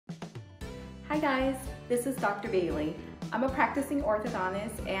Hi guys, this is Dr. Bailey. I'm a practicing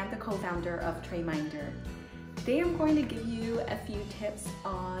orthodontist and the co-founder of TrayMinder. Today I'm going to give you a few tips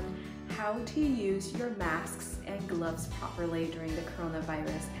on how to use your masks and gloves properly during the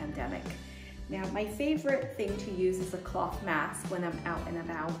coronavirus pandemic. Now, my favorite thing to use is a cloth mask when I'm out and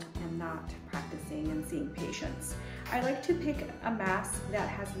about and not practicing and seeing patients. I like to pick a mask that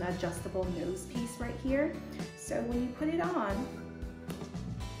has an adjustable nose piece right here. So when you put it on,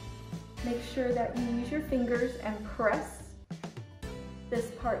 make sure that you use your fingers and press this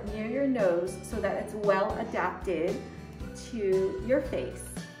part near your nose so that it's well adapted to your face.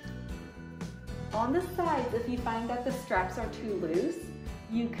 On the sides, if you find that the straps are too loose,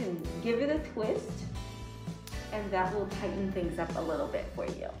 you can give it a twist and that will tighten things up a little bit for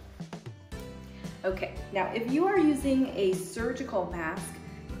you. Okay, now if you are using a surgical mask,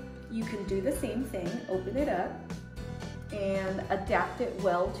 you can do the same thing, open it up and adapt it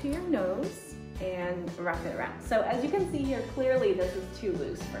well to your nose and wrap it around. So as you can see here, clearly this is too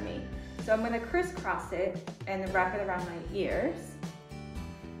loose for me. So I'm gonna crisscross it and wrap it around my ears.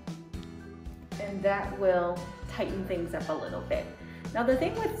 And that will tighten things up a little bit. Now the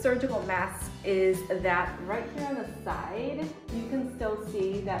thing with surgical masks is that right here on the side, you can still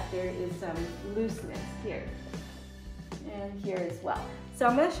see that there is some looseness here and here as well. So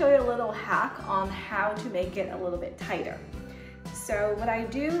I'm gonna show you a little hack on how to make it a little bit tighter. So what I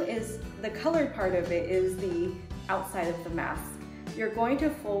do is, the colored part of it is the outside of the mask. You're going to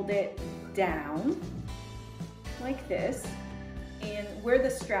fold it down like this, and where the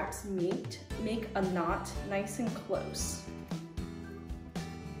straps meet, make a knot nice and close.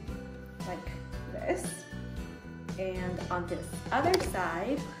 Like this. And on this other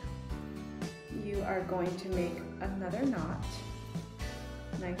side, you are going to make another knot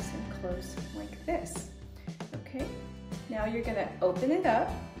nice and close like this. Okay, now you're gonna open it up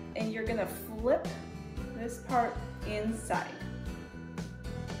and you're gonna flip this part inside.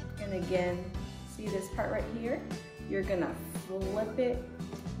 And again, see this part right here? You're gonna flip it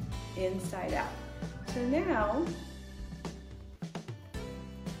inside out. So now,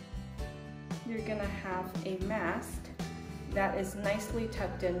 you're gonna have a mask that is nicely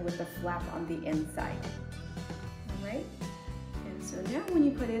tucked in with a flap on the inside. All right? And so now when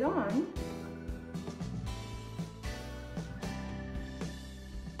you put it on,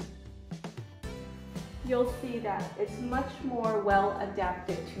 you'll see that it's much more well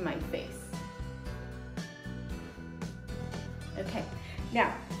adapted to my face. Okay,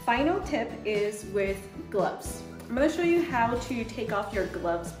 now final tip is with gloves. I'm going to show you how to take off your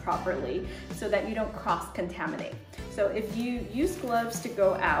gloves properly so that you don't cross-contaminate. So if you use gloves to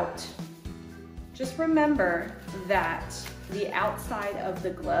go out, just remember that the outside of the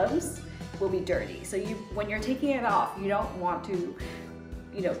gloves will be dirty. So when you're taking it off, you don't want to,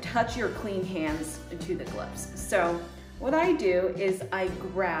 touch your clean hands to the gloves. So what I do is I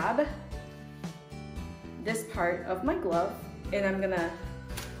grab this part of my glove and I'm gonna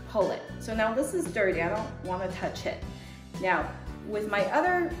pull it. So now this is dirty, I don't want to touch it. Now with my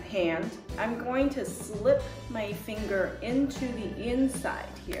other hand, I'm going to slip my finger into the inside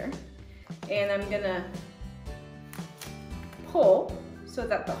here and I'm gonna pull so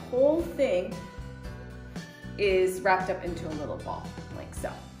that the whole thing is wrapped up into a little ball, like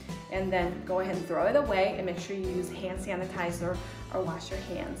so. And then go ahead and throw it away and make sure you use hand sanitizer or wash your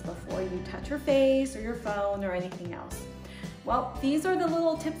hands before you touch your face or your phone or anything else. Well, these are the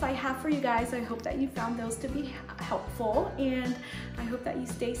little tips I have for you guys. I hope that you found those to be helpful, and I hope that you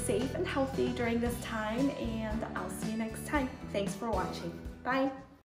stay safe and healthy during this time, and I'll see you next time. Thanks for watching. Bye.